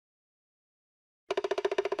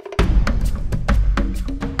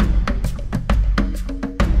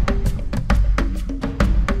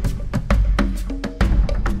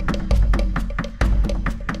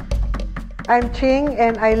I'm Ching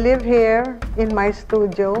and I live here in my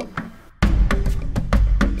studio.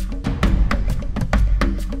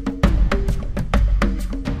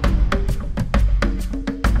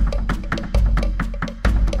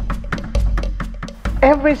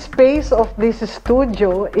 Every space of this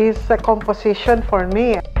studio is a composition for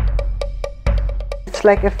me. It's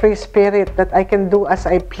like a free spirit that I can do as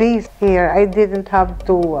I please here. I didn't have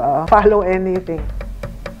to follow anything.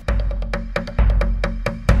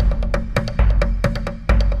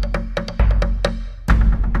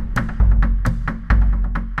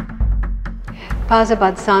 Paz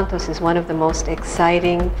Abad Santos is one of the most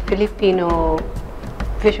exciting Filipino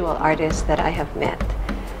visual artists that I have met.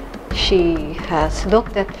 She has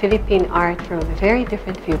looked at Philippine art from a very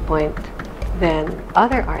different viewpoint than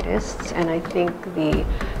other artists, and I think the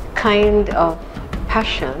kind of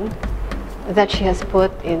passion that she has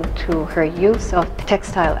put into her use of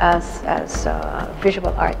textile as a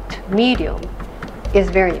visual art medium is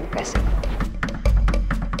very impressive.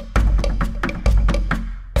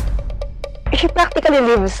 She practically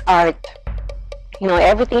lives art. You know,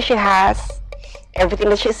 everything she has, everything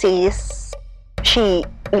that she sees, she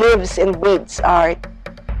lives and breathes art.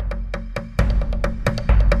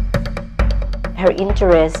 Her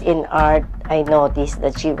interest in art, I noticed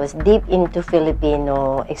that she was deep into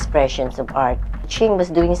Filipino expressions of art. Ching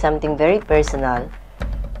was doing something very personal,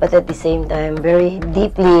 but at the same time very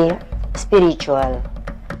deeply spiritual.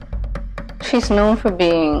 She's known for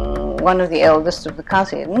being one of the eldest of the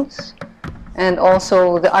cousins and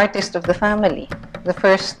also the artist of the family, the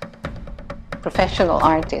first professional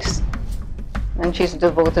artist. And she's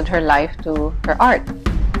devoted her life to her art.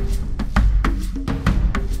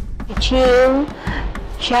 Ching,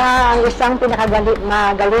 siya ang isang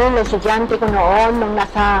magaling na estudyante ko noon nung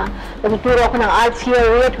nagtuturo ako ng art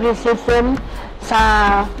theory at criticism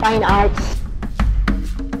sa fine arts.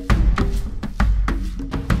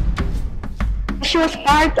 She was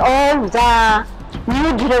part of the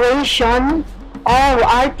new generation of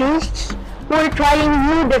artists who are trying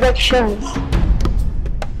new directions.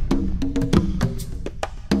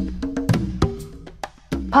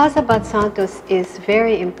 Paz Abad Santos is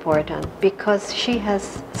very important because she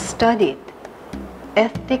has studied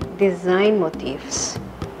ethnic design motifs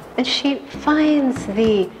and she finds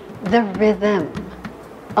the rhythm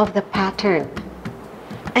of the pattern.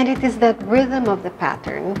 And it is that rhythm of the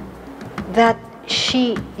pattern that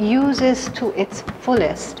she uses to its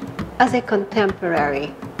fullest as a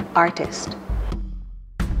contemporary artist.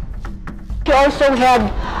 She also had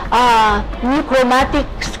new chromatic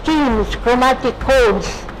schemes, chromatic codes,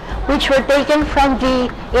 which were taken from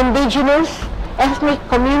the indigenous ethnic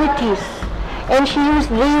communities. And she used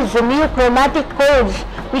these new chromatic codes,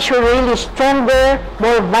 which were really stronger,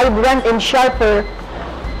 more vibrant and sharper,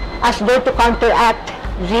 as though to counteract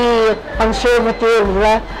the conservative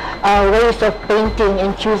ways of painting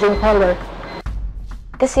and choosing color.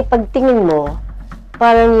 Kasi pagtingin mo,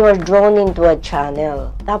 parang you are drawn into a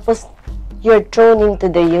channel. Tapos, you're thrown into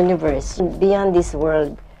the universe, beyond this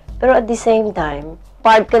world. Pero at the same time,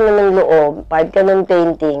 part ka na ng loob, part ka ng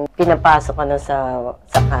painting, pinapasok ka na sa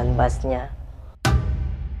canvas niya.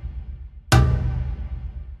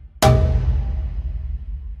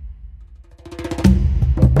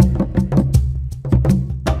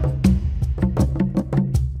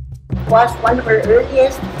 Was one of her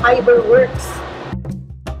earliest fiber works.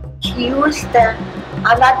 She used a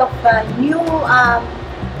lot of new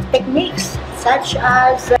techniques such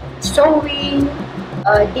as sewing,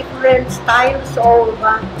 different styles of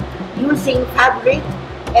using fabric,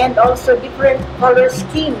 and also different color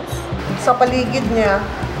schemes. Sa paligid niya,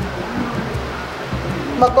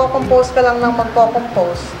 magko-compose ka lang ng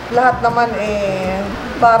magko-compose. Lahat naman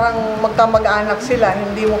parang magkamag-anak sila,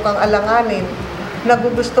 hindi mo kang alanganin.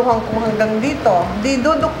 Nagugustuhan ko hanggang dito. Di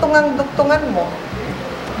duduktungan mo.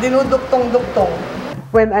 Dinuduktong-duktong.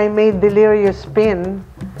 When I made Delirious Pin,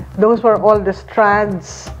 those were all the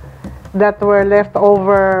strands that were left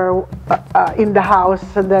over in the house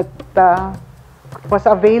that was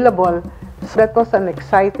available. So that was an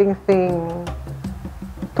exciting thing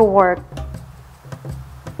to work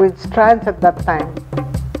with strands at that time.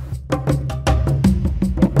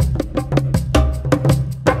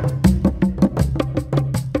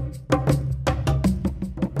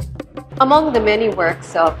 Among the many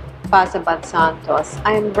works of Paz Abad Santos,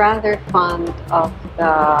 I am rather fond of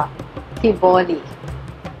the Tivoli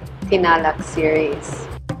Tinalak series.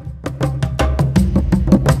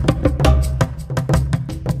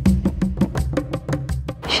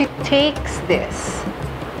 She takes this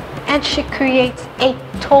and she creates a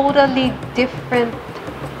totally different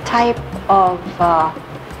type of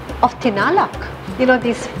tinalak. You know,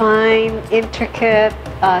 these fine, intricate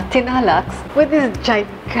tinalaks with these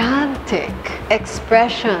gigantic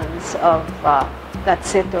expressions of,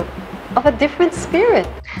 that's it, of a different spirit.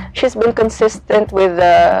 She's been consistent with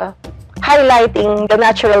highlighting the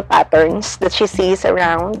natural patterns that she sees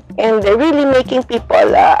around and really making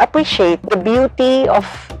people appreciate the beauty of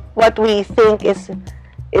what we think is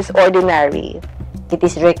ordinary. It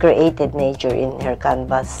is recreated nature in her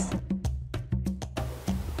canvas.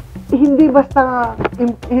 Hindi basta,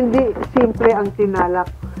 hindi simple ang tinalak.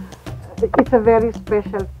 It's a very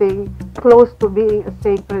special thing, close to being a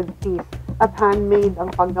sacred piece. At handmade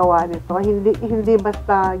ang paggawa nito. Hindi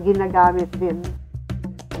basta ginagamit din.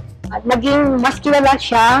 At naging mas kilala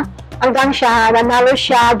siya hanggang siya nanalo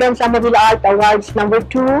siya doon sa Manila Art Awards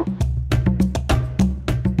 #2.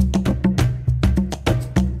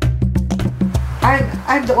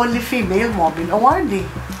 I'm the only female mobile awardee.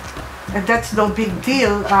 And that's no big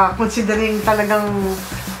deal, considering talagang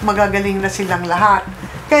magagaling na silang lahat.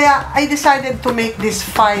 Kaya I decided to make these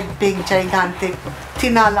 5 big, gigantic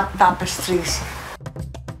tinalak tapestries.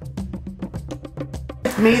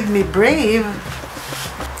 It made me brave.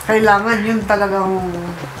 Kailangan yun talagang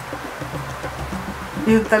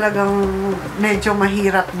medyo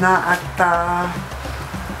mahirap na at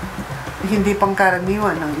hindi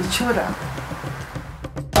pangkaraniwan ang itsura.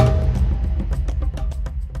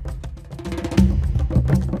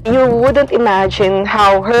 You wouldn't imagine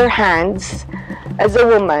how her hands as a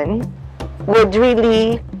woman would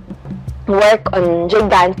really work on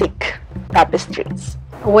gigantic tapestries.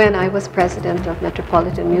 When I was president of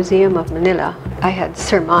Metropolitan Museum of Manila, I had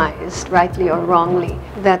surmised, rightly or wrongly,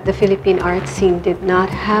 that the Philippine art scene did not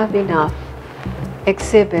have enough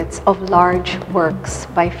exhibits of large works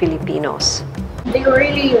by Filipinos. They were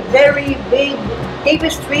really very big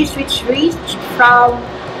tapestries which reached from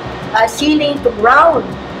ceiling to ground.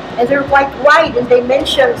 And they're quite wide in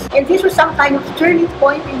dimensions. And this was some kind of turning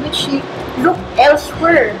point in which she looked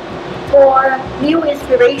elsewhere for new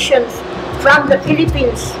inspirations from the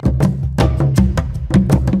Philippines.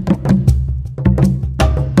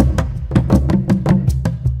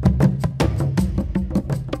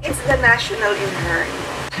 It's the national in her,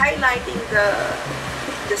 highlighting the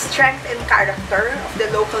strength and character of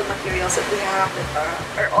the local materials that we have that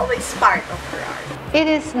are always part of her art.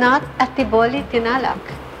 It is not a Tiboli tinalak.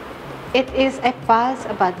 It is a Paz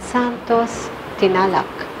Abad Santos tinalak.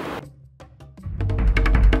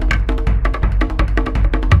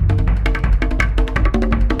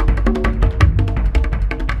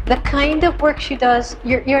 The kind of work she does,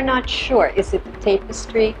 you're not sure. Is it a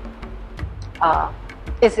tapestry?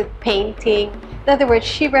 Is it painting? In other words,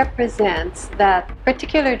 she represents that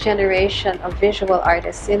particular generation of visual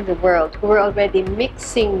artists in the world who were already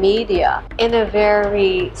mixing media in a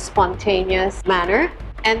very spontaneous manner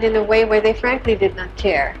and in a way where they frankly did not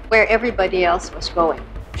care where everybody else was going.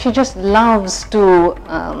 She just loves to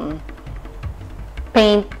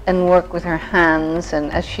paint and work with her hands,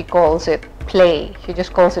 and as she calls it, play. She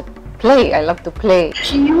just calls it play. I love to play.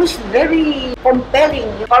 She used very compelling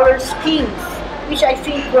color schemes, which I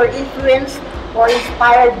think were influenced or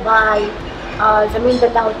inspired by the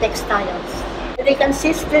Mindanao textiles. They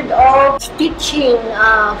consisted of stitching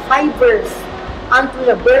fibers onto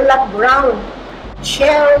the burlap ground,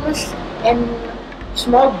 shells and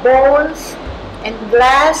small bowls and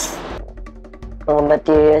glass. Mga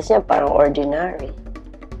materials niya parang ordinary.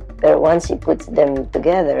 Pero once he puts them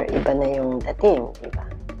together, iba na yung dating, diba?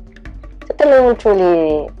 So talagang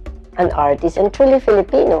truly an artist and truly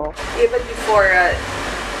Filipino. Even before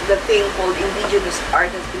the thing called indigenous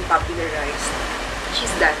art has been popularized,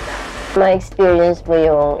 she's done that. Ma-experience mo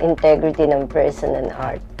yung integrity ng person and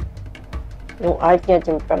art. Yung art niya,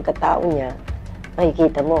 yung pagkatao niya,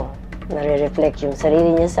 makikita mo, nare-reflect yung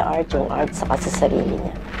sarili niya sa art saka sa sarili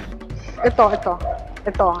niya. Ito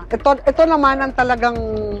naman ang talagang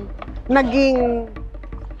naging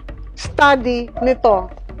study nito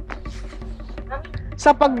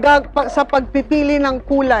sa pagpipili ng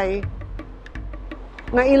kulay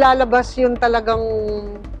na ilalabas yung talagang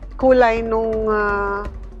kulay nung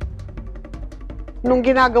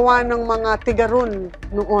ginagawa ng mga tigaron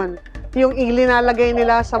noon. Yung ilinalagay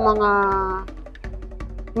nila sa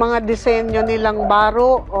mga disenyo nilang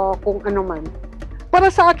baro o kung ano man. Para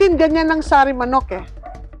sa akin, ganyan ang sari manok eh.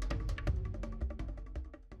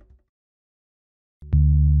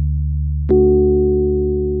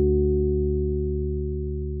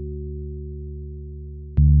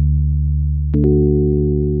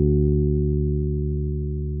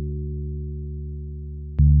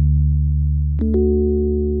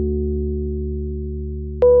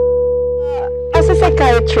 As a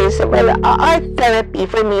psychiatrist, Beatrice, well, art therapy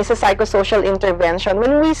for me is a psychosocial intervention.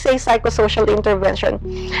 When we say psychosocial intervention,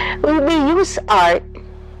 we use art,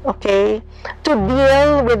 okay, to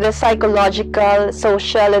deal with the psychological,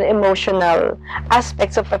 social, and emotional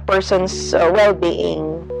aspects of a person's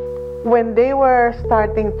well-being. When they were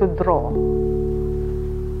starting to draw,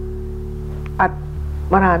 at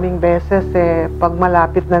maraming beses pag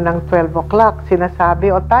malapit na ng 12 o'clock,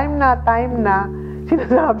 sinasabi, time na,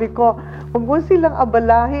 sinasabi ko, huwag mo silang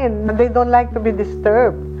abalahin. They don't like to be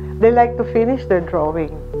disturbed. They like to finish their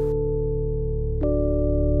drawing.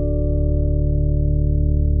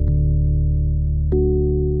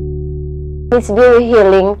 It's very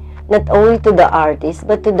healing, not only to the artist,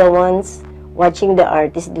 but to the ones watching the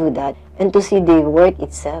artist do that, and to see the work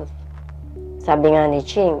itself. Sabi nga ni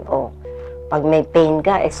Ching, pag may pain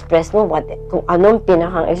ka, express mo kung anong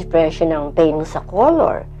pinakang expression ng pain mo sa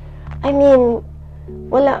color. I mean,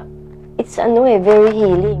 wala, it's very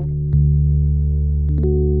healing.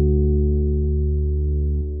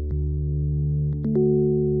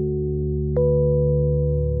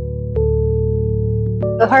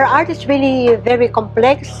 Her art is really very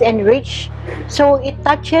complex and rich, so it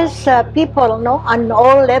touches people, on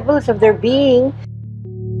all levels of their being.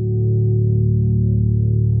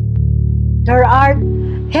 Her art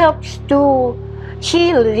helps to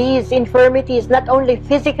heal these infirmities, not only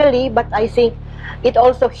physically, but I think it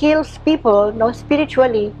also heals people,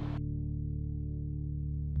 spiritually.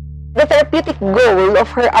 The therapeutic goal of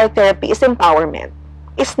her art therapy is empowerment.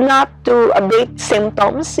 It's not to abate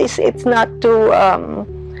symptoms. It's not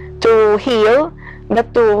to heal,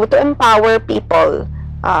 but to empower people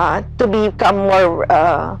to become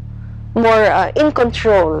more in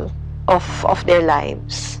control of their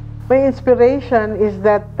lives. My inspiration is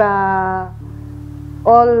that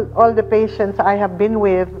all the patients I have been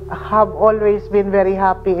with have always been very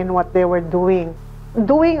happy in what they were doing.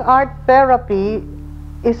 Doing art therapy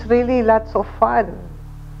is really lots of fun.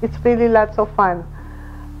 It's really lots of fun.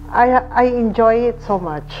 I enjoy it so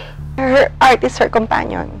much. Her art is her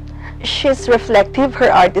companion. She's reflective,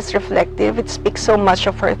 her art is reflective. It speaks so much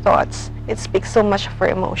of her thoughts. It speaks so much of her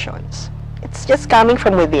emotions. It's just coming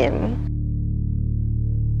from within.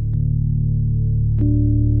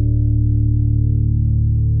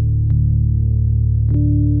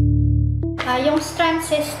 Yung strand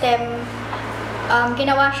system,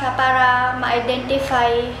 ginawa siya para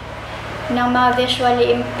ma-identify ng mga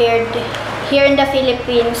visually impaired here in the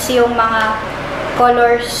Philippines yung mga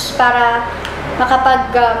colors para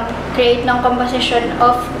makapag-create ng composition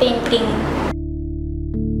of painting.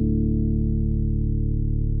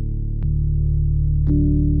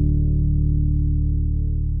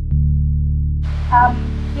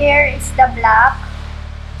 Here is the black,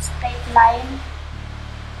 straight line,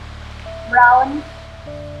 brown.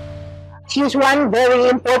 She's one very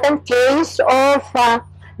important case of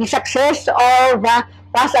the success of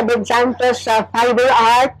Paz Abad Santos fiber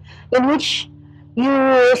art, in which you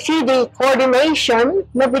see the coordination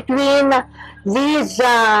between these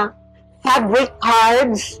fabric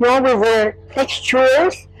cards with their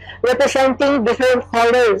textures representing different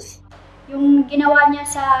colors. Yung ginawa niya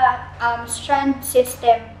sa strand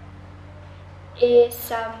system is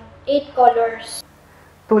 8 colors.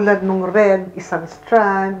 Tulad nung red, isang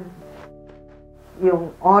strand.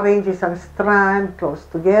 Yung orange, isang strand, close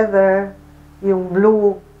together. Yung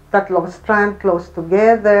blue, 3 strand, close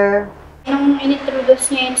together. Nung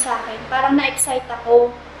inintroduce niya yun sa akin, parang na-excite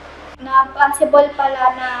ako na possible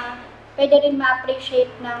pala na pwede rin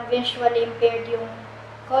ma-appreciate ng visually impaired yung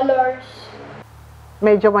colors.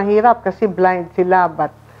 Medyo mahirap kasi blind sila,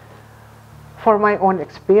 but for my own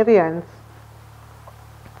experience,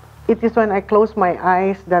 it is when I close my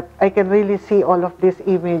eyes that I can really see all of these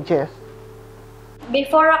images.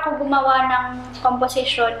 Before ako gumawa ng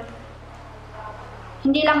composition,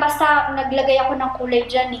 hindi lang basta naglagay ako ng kulay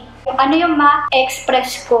dyan Ano yung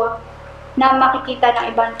ma-express ko na makikita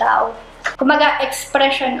ng ibang tao? Kumaga,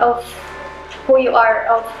 expression of who you are,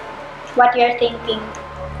 of what you're thinking.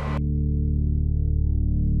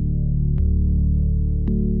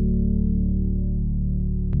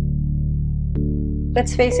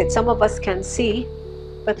 Let's face it, some of us can see,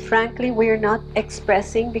 but frankly, we're not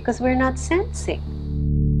expressing because we're not sensing.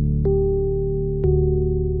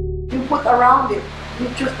 You put around it. You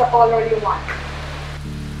choose the color you want.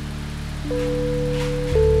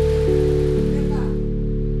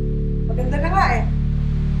 Maganda na nga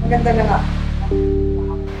Maganda na nga.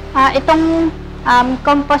 Itong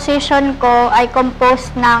composition ko ay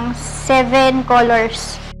composed ng 7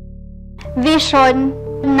 colors. Vision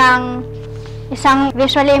ng isang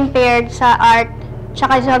visually impaired sa art,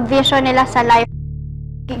 tsaka sa vision nila sa life.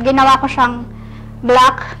 Ginawa ko siyang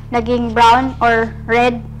black, naging brown or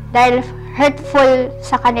red dahil hurtful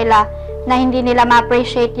sa kanila na hindi nila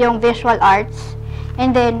ma-appreciate yung visual arts.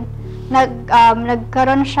 And then,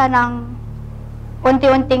 nagkaroon siya ng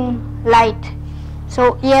unti-unting light.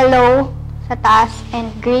 So, yellow sa taas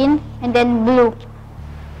and green and then blue.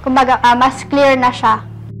 Kumbaga, mas clear na siya.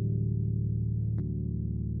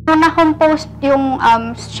 Nung na-compose yung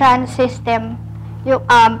strand system, yung,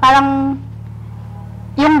 parang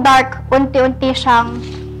yung dark, unti-unti siyang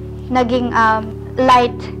naging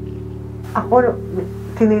light. Ako,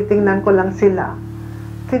 tinitingnan ko lang sila.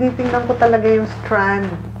 Tinitingnan ko talaga yung strand.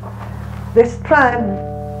 The strand,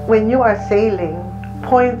 when you are sailing,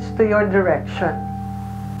 points to your direction.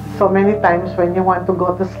 So many times when you want to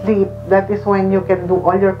go to sleep, that is when you can do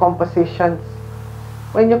all your compositions.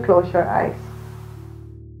 When you close your eyes.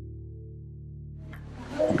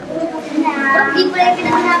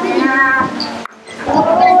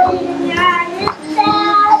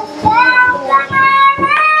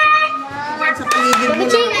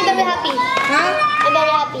 Ching, I'm very happy. Ha? I'm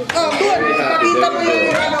very happy. Oh, good. Pakita mo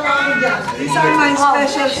yung ginagawa mo dyan. These are my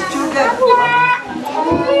special students.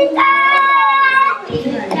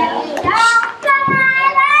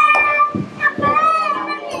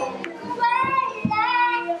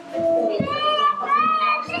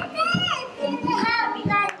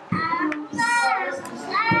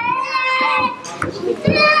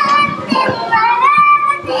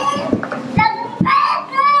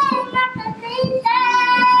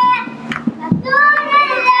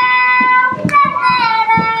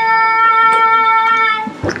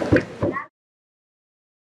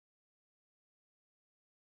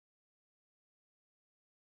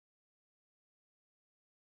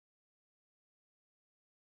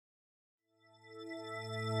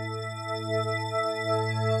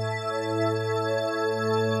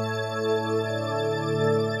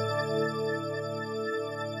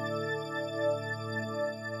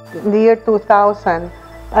 In the year 2000,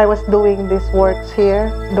 I was doing these works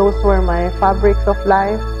here. Those were my fabrics of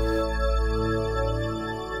life.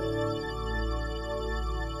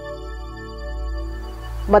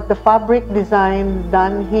 But the fabric design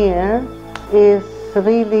done here is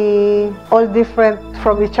really all different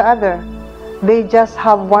from each other. They just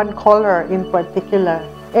have one color in particular.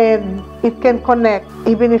 And it can connect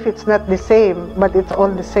even if it's not the same, but it's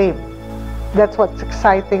all the same. That's what's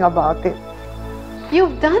exciting about it.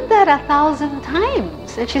 You've done that 1,000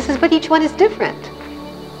 times. And she says, but each one is different.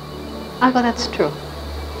 I go, that's true.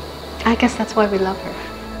 I guess that's why we love her.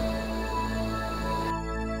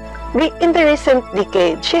 In the recent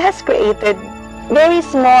decade, she has created very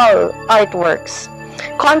small artworks,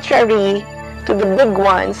 contrary to the big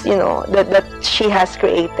ones, you know, that she has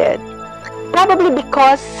created. Probably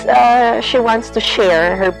because she wants to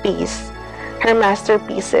share her piece, her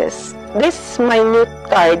masterpieces. These minute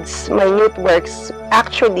cards, minute works,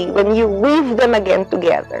 actually, when you weave them again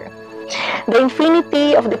together, the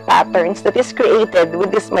infinity of the patterns that is created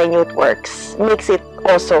with these minute works makes it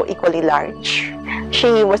also equally large.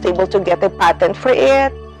 She was able to get a patent for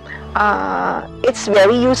it. It's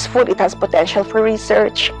very useful. It has potential for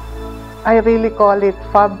research. I really call it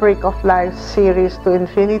Fabric of Life series to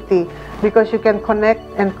infinity because you can connect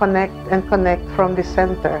and connect and connect from the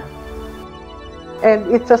center.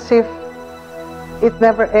 And it's as if it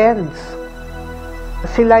never ends.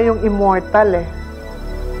 Sila yung immortal eh.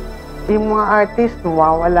 Yung mga artist,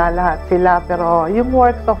 mawawala lahat sila. Pero yung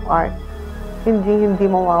works of art, hindi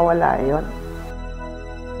mawawala yun.